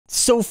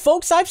So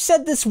folks, I've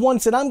said this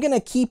once and I'm going to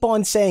keep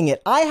on saying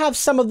it. I have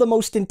some of the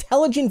most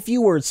intelligent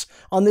viewers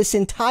on this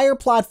entire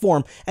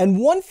platform. And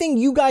one thing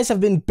you guys have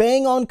been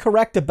bang on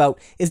correct about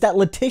is that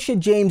Letitia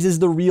James is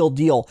the real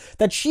deal.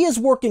 That she is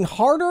working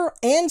harder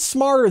and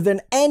smarter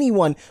than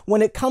anyone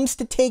when it comes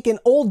to taking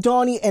old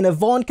Donnie and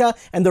Ivanka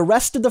and the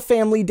rest of the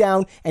family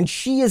down, and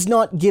she is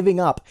not giving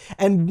up.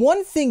 And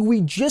one thing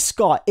we just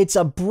got, it's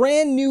a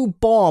brand new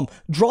bomb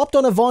dropped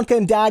on Ivanka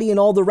and Daddy and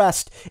all the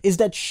rest, is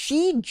that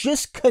she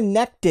just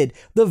connected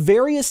the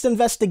various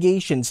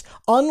investigations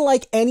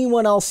unlike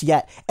anyone else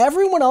yet.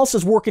 Everyone else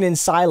is working in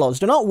silos.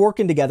 They're not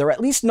working together,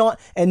 at least not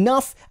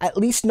enough, at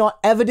least not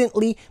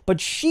evidently, but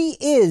she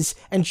is,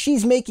 and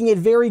she's making it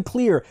very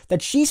clear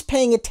that she's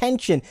paying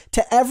attention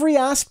to every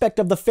aspect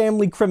of the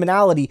family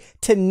criminality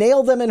to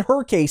nail them in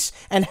her case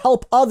and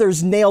help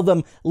others nail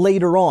them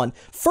later on.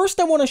 First,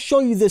 I want to show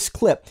you this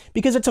clip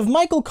because it's of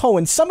Michael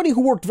Cohen, somebody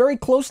who worked very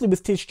closely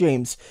with Tish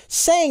James,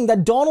 saying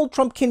that Donald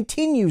Trump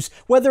continues,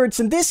 whether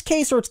it's in this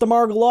case or it's the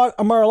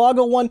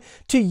Mar-a-Lago one,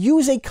 to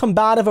use a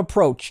combative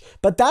approach.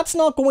 But that's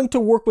not going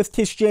to work with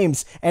Tish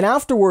James. And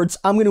afterwards,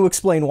 I'm going to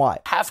explain why.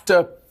 Have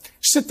to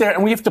sit there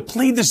and we have to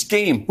play this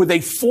game with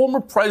a former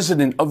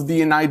president of the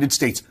United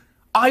States.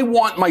 I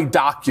want my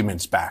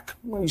documents back.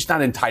 Well, he's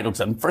not entitled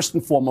to them. First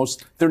and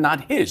foremost, they're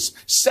not his.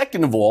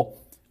 Second of all,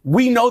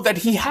 we know that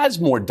he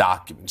has more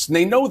documents. And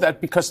they know that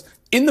because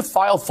in the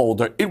file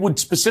folder, it would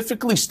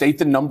specifically state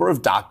the number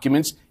of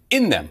documents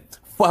in them.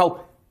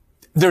 Well,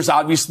 there's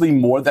obviously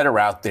more that are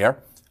out there.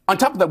 On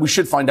top of that, we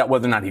should find out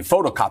whether or not he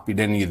photocopied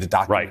any of the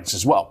documents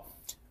as well.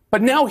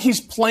 But now he's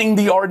playing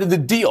the art of the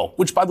deal,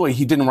 which, by the way,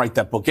 he didn't write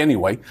that book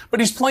anyway. But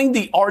he's playing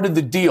the art of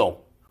the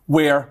deal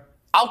where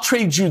I'll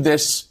trade you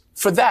this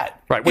for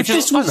that. Right, which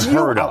is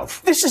unheard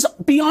of. This is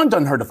beyond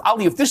unheard of.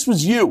 Ali, if this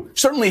was you,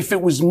 certainly if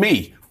it was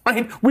me,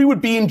 right, we would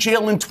be in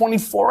jail in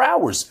 24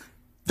 hours.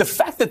 The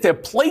fact that they're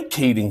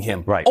placating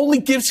him only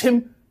gives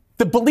him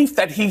the belief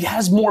that he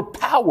has more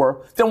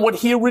power than what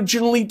he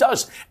originally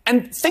does.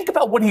 And think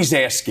about what he's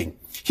asking.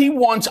 He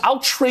wants, I'll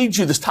trade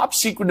you this top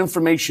secret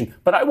information,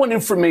 but I want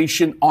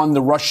information on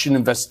the Russian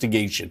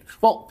investigation.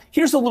 Well,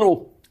 here's a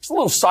little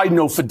side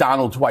note for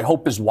Donald, who I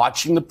hope is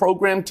watching the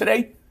program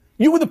today.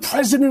 You were the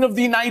president of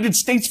the United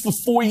States for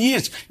 4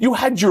 years. You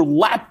had your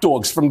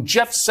lapdogs from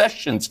Jeff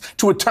Sessions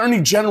to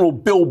Attorney General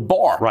Bill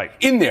Barr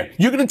in there.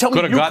 You're going to tell me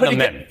you could have gotten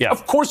them in? Yeah.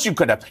 Of course you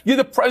could have. You're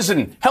the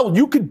president. Hell,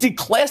 you could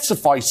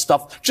declassify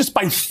stuff just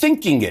by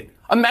thinking it.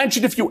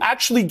 Imagine if you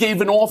actually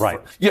gave an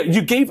offer.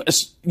 You gave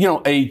us,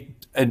 a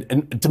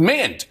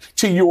demand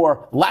to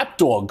your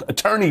lapdog,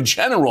 Attorney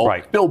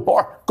General Bill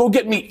Barr, go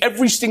get me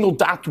every single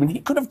document. He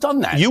could have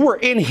done that. You were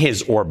in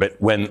his orbit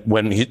when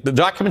the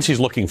documents he's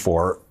looking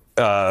for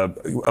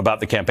about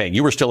the campaign.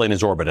 You were still in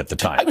his orbit at the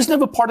time. I was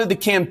never part of the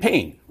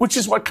campaign, which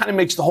is what kind of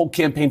makes the whole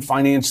campaign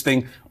finance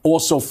thing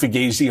also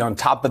fugazi. On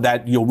top of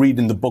that, you'll read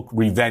in the book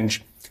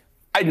Revenge,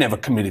 I never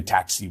committed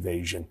tax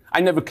evasion. I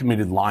never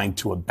committed lying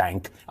to a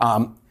bank.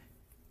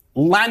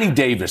 Lanny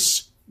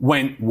Davis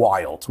went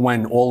wild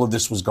when all of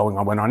this was going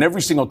on, went on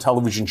every single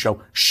television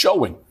show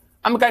showing.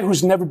 I'm a guy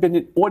who's never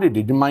been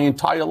audited in my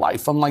entire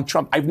life, unlike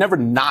Trump. I've never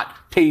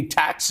not paid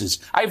taxes.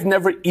 I've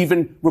never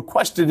even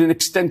requested an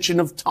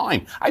extension of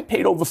time. I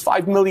paid over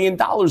 $5 million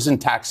in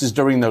taxes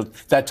during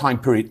that time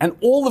period. And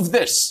all of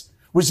this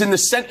was in the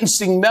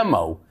sentencing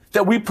memo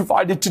that we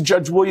provided to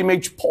Judge William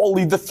H.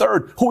 Pauley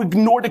III, who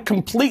ignored it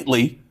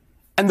completely.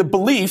 And the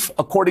belief,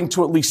 according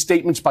to at least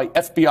statements by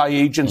FBI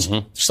agents,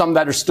 some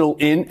that are still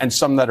in and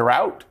some that are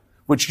out,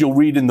 which you'll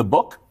read in the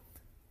book,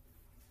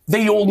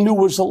 they all knew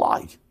was a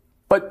lie.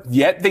 But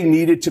yet they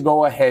needed to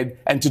go ahead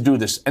and to do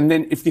this. And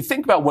then if you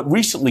think about what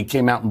recently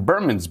came out in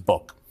Berman's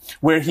book,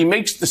 where he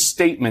makes the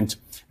statement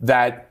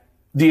that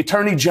the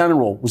Attorney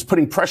General was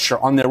putting pressure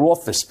on their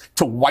office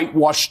to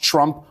whitewash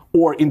Trump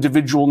or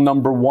individual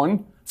number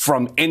one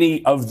from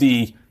any of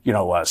the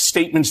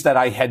statements that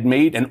I had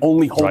made and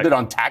only hold it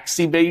on tax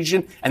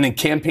evasion and then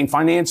campaign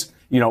finance,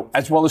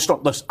 as well as,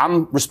 listen,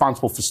 I'm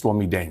responsible for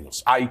Stormy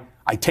Daniels. I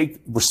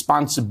take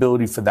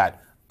responsibility for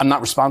that. I'm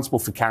not responsible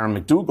for Karen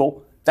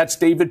McDougal. That's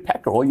David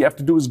Pecker. All you have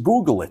to do is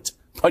Google it.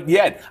 But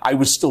yet, I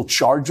was still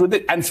charged with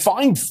it and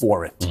fined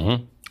for it.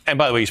 And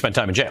by the way, you spent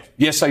time in jail.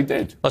 Yes, I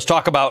did. Let's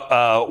talk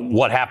about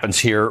what happens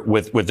here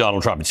with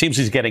Donald Trump. It seems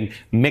he's getting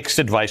mixed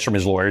advice from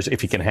his lawyers, if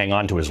he can hang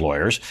on to his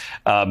lawyers.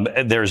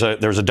 There's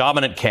a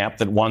dominant camp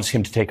that wants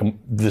him to take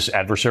this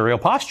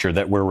adversarial posture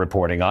that we're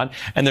reporting on.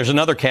 And there's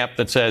another camp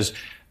that says,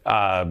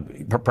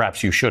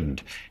 perhaps you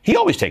shouldn't. He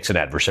always takes an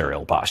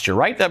adversarial posture,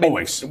 right? I mean,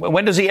 always.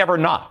 When does he ever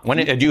not?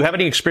 Do you have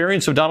any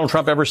experience of Donald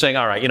Trump ever saying,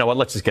 all right, you know what,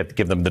 let's just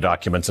give them the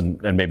documents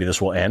and maybe this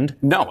will end?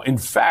 No. In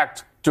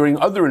fact, during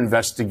other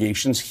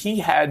investigations, he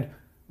had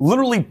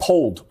literally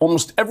polled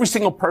almost every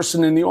single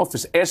person in the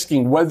office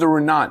asking whether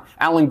or not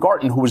Alan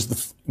Garten, who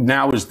is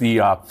now is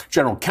the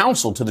general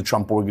counsel to the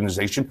Trump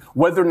organization,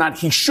 whether or not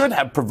he should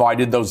have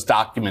provided those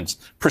documents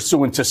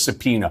pursuant to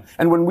subpoena.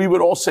 And when we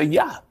would all say,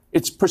 yeah,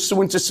 it's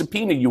pursuant to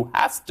subpoena, you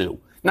have to.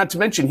 Not to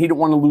mention, he didn't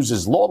want to lose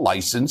his law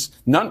license.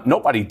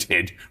 Nobody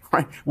did,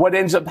 right? What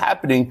ends up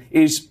happening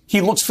is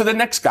he looks for the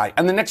next guy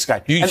and the next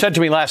guy. You said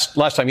to me last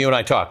time you and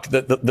I talked,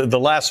 the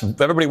last,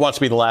 everybody wants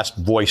to be the last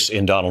voice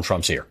in Donald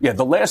Trump's ear. Yeah,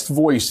 the last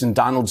voice in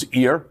Donald's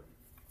ear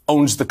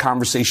owns the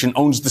conversation,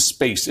 owns the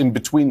space in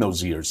between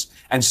those ears.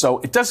 And so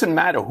it doesn't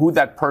matter who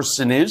that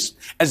person is,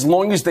 as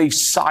long as they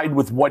side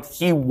with what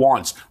he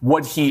wants,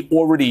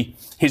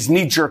 his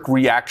knee-jerk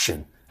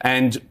reaction.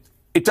 And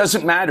it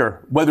doesn't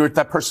matter whether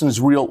that person is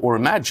real or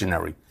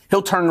imaginary.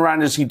 He'll turn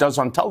around as he does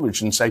on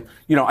television and say,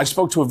 I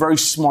spoke to a very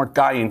smart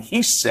guy and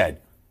he said,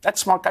 that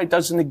smart guy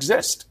doesn't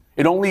exist.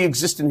 It only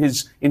exists in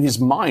his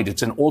mind.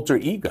 It's an alter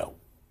ego.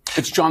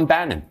 It's John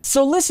Bannon.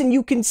 So listen,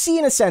 you can see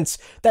in a sense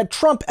that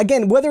Trump,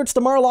 again, whether it's the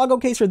Mar-a-Lago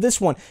case or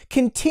this one,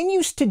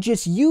 continues to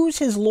just use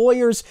his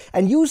lawyers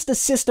and use the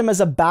system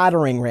as a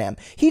battering ram.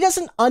 He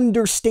doesn't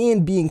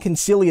understand being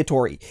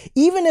conciliatory.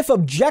 Even if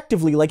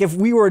objectively, like if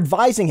we were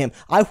advising him,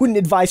 I wouldn't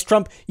advise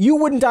Trump, you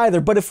wouldn't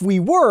either. But if we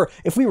were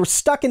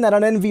stuck in that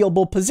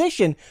unenviable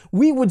position,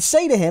 we would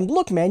say to him,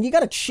 look, man, you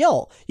got to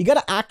chill. You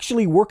got to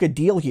actually work a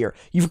deal here.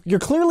 You're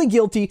clearly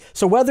guilty.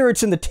 So whether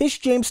it's in the Tish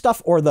James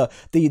stuff or the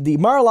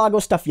Mar-a-Lago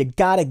stuff, you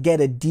gotta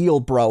get a deal,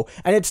 bro.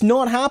 And it's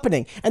not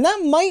happening. And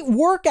that might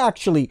work,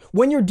 actually,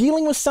 when you're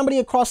dealing with somebody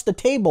across the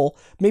table,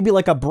 maybe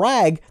like a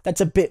Bragg, that's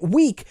a bit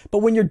weak. But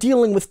when you're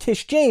dealing with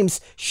Tish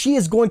James, she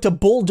is going to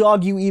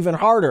bulldog you even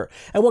harder.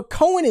 And what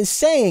Cohen is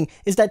saying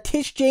is that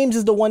Tish James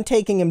is the one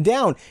taking him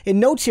down. In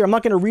notes here, I'm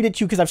not going to read it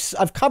to you because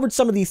I've covered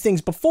some of these things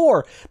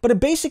before, but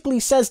it basically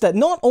says that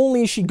not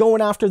only is she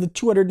going after the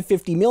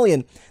 $250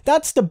 million,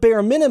 that's the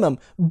bare minimum,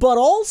 but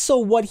also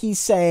what he's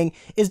saying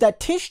is that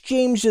Tish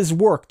James's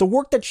work, the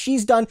work that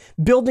she's done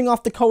building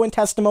off the Cohen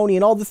testimony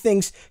and all the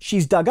things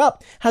she's dug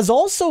up, has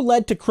also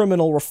led to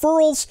criminal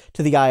referrals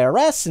to the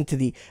IRS and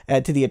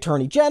to the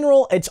Attorney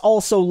General. It's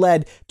also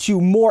led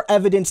to more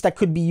evidence that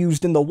could be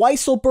used in the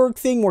Weisselberg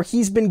thing, where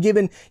he's been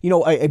given,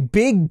 a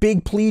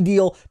big plea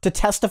deal to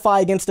testify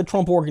against the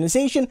Trump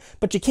organization,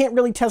 but you can't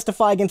really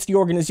testify against the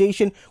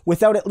organization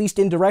without at least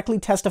indirectly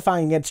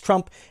testifying against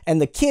Trump and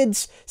the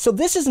kids. So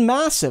this is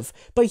massive.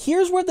 But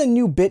here's where the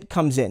new bit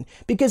comes in,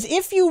 because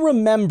if you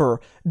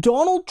remember,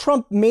 Donald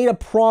Trump made a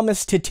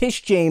promise to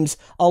Tish James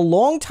a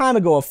long time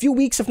ago, a few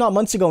weeks, if not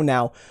months ago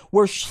now,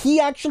 where he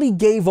actually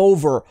gave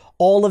over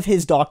all of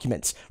his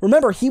documents.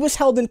 Remember, he was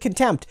held in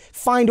contempt,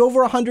 fined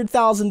over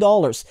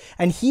 $100,000,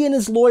 and he and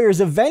his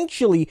lawyers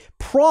eventually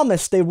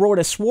promised, they wrote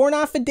a sworn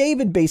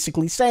affidavit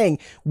basically saying,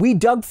 we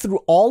dug through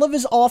all of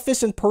his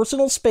office and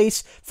personal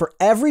space for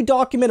every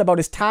document about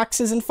his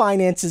taxes and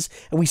finances,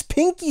 and we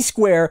pinky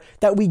square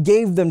that we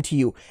gave them to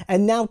you.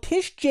 And now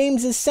Tish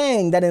James is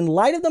saying that in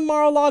light of the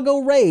Mar-a-Lago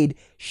raid,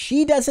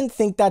 she doesn't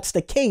think that's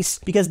the case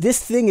because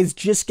this thing is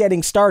just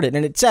getting started.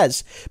 And it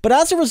says, but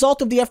as a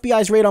result of the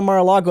FBI's raid on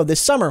Mar-a-Lago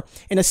this summer,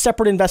 in a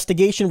separate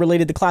investigation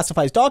related to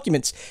classified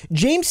documents,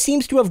 James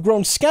seems to have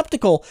grown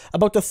skeptical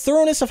about the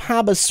thoroughness of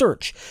Haba's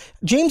search.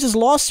 James's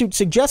lawsuit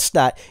suggests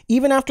that,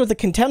 even after the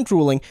contempt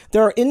ruling,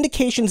 there are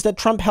indications that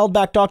Trump held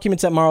back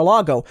documents at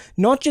Mar-a-Lago,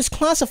 not just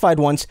classified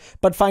ones,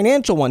 but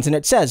financial ones. And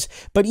it says,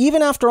 but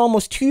even after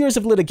almost 2 years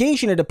of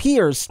litigation, it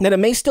appears that it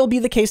may still be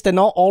the case that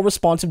not all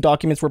responsive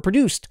documents were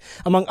produced.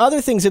 Among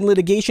other things, in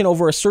litigation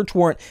over a search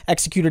warrant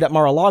executed at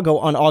Mar-a-Lago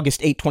on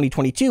August 8,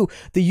 2022,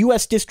 the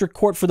U.S. District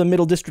Court for the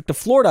Middle District of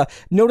Florida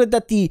noted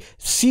that the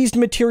seized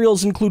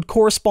materials include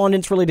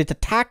correspondence related to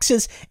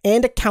taxes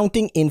and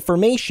accounting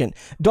information.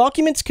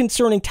 Documents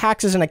concerning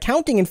taxes and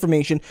accounting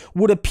information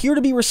would appear to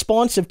be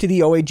responsive to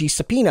the OAG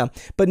subpoena,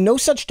 but no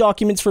such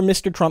documents for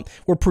Mr. Trump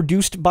were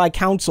produced by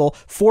counsel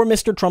for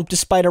Mr. Trump,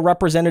 despite a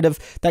representative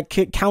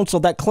counsel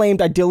that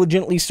claimed I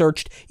diligently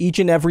searched each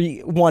and every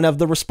one of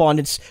the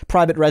respondents'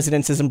 private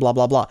residences and blah,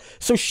 blah, blah.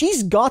 So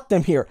she's got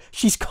them here.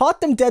 She's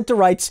caught them dead to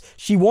rights.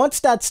 She wants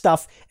that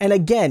stuff. And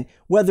again,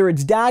 whether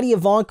it's Daddy,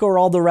 Ivanka, or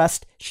all the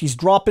rest, she's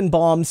dropping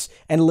bombs,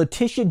 and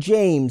Letitia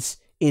James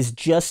is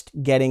just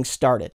getting started.